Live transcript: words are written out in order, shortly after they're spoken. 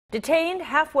Detained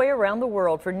halfway around the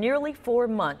world for nearly 4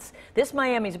 months, this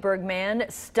Miamisburg man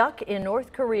stuck in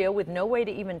North Korea with no way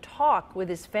to even talk with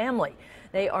his family.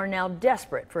 They are now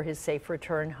desperate for his safe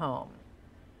return home.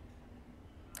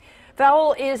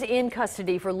 Fowle is in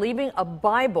custody for leaving a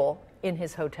Bible in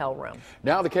his hotel room.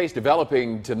 Now the case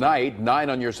developing tonight. 9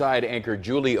 on Your Side anchor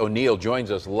Julie O'Neill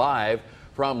joins us live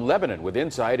from Lebanon with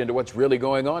insight into what's really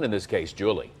going on in this case.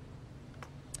 Julie.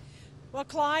 Well,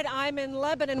 Clyde, I'm in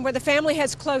Lebanon where the family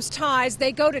has close ties.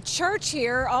 They go to church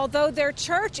here, although their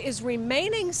church is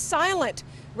remaining silent,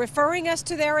 referring us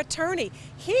to their attorney.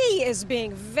 He is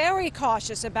being very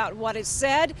cautious about what is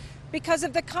said because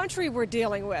of the country we're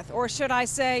dealing with, or should I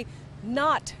say,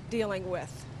 not dealing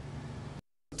with.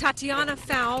 Tatiana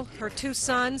Fowle, her 2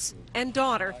 sons and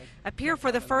daughter appear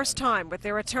for the first time with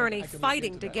their attorney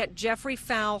fighting to get Jeffrey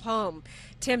Fowle home.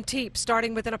 Tim Teep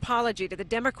starting with an apology to the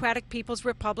Democratic People's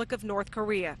Republic of North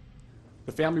Korea.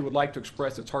 The family would like to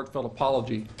express its heartfelt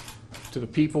apology to the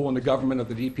people and the government of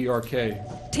the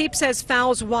DPRK. Teep says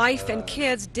Fowle's wife and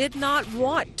kids did not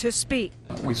want to speak.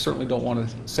 We certainly don't want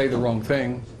to say the wrong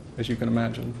thing, as you can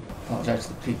imagine. I apologize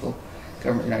to the people,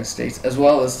 government of the United States, as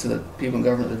well as to the people and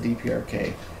government of the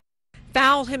DPRK.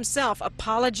 Fowle himself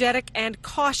apologetic and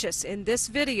cautious in this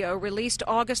video released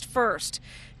August 1st.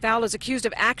 Fowle is accused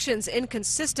of actions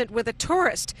inconsistent with a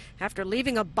tourist after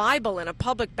leaving a Bible in a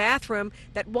public bathroom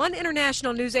that one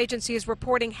international news agency is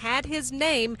reporting had his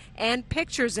name and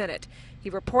pictures in it. He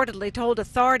reportedly told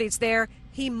authorities there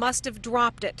he must have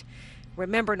dropped it.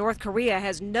 Remember, North Korea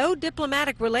has no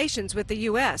diplomatic relations with the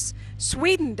U.S.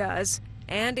 Sweden does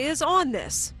and is on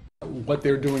this. What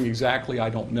they're doing exactly,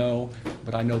 I don't know,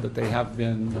 but I know that they have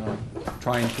been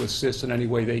trying to assist in any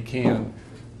way they can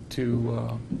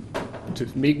to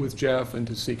meet with Jeff and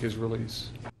to seek his release.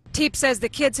 Teep says the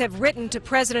kids have written to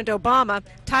President Obama.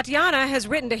 Tatiana has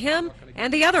written to him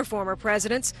and the other former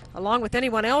presidents, along with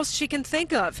anyone else she can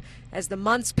think of, as the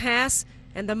months pass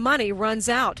and the money runs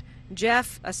out.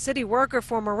 Jeff, a city worker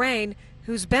for Moraine,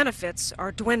 whose benefits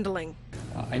are dwindling.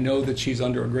 I know that she's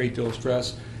under a great deal of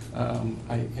stress.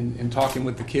 In talking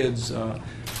with the kids,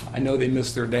 I know they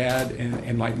miss their dad,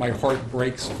 and my heart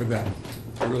breaks for them.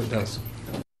 It really does.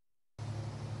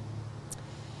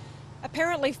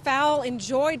 Apparently, Fowle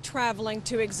enjoyed traveling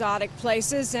to exotic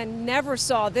places and never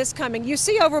saw this coming. You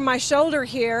see over my shoulder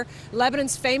here,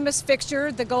 Lebanon's famous fixture,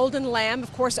 the Golden Lamb,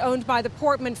 of course owned by the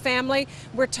Portman family.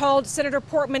 We're told Senator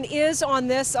Portman is on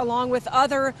this along with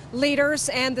other leaders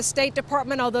and the State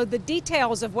Department, although the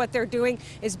details of what they're doing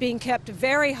is being kept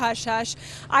very hush-hush.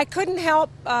 I couldn't help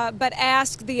but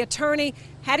ask the attorney,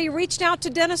 had he reached out to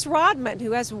Dennis Rodman,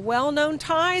 who has well-known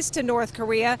ties to North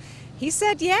Korea? He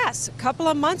said yes, a couple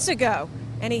of months ago,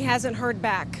 and he hasn't heard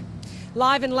back.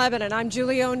 Live in Lebanon, I'm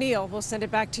Julie O'Neill. We'll send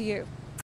it back to you.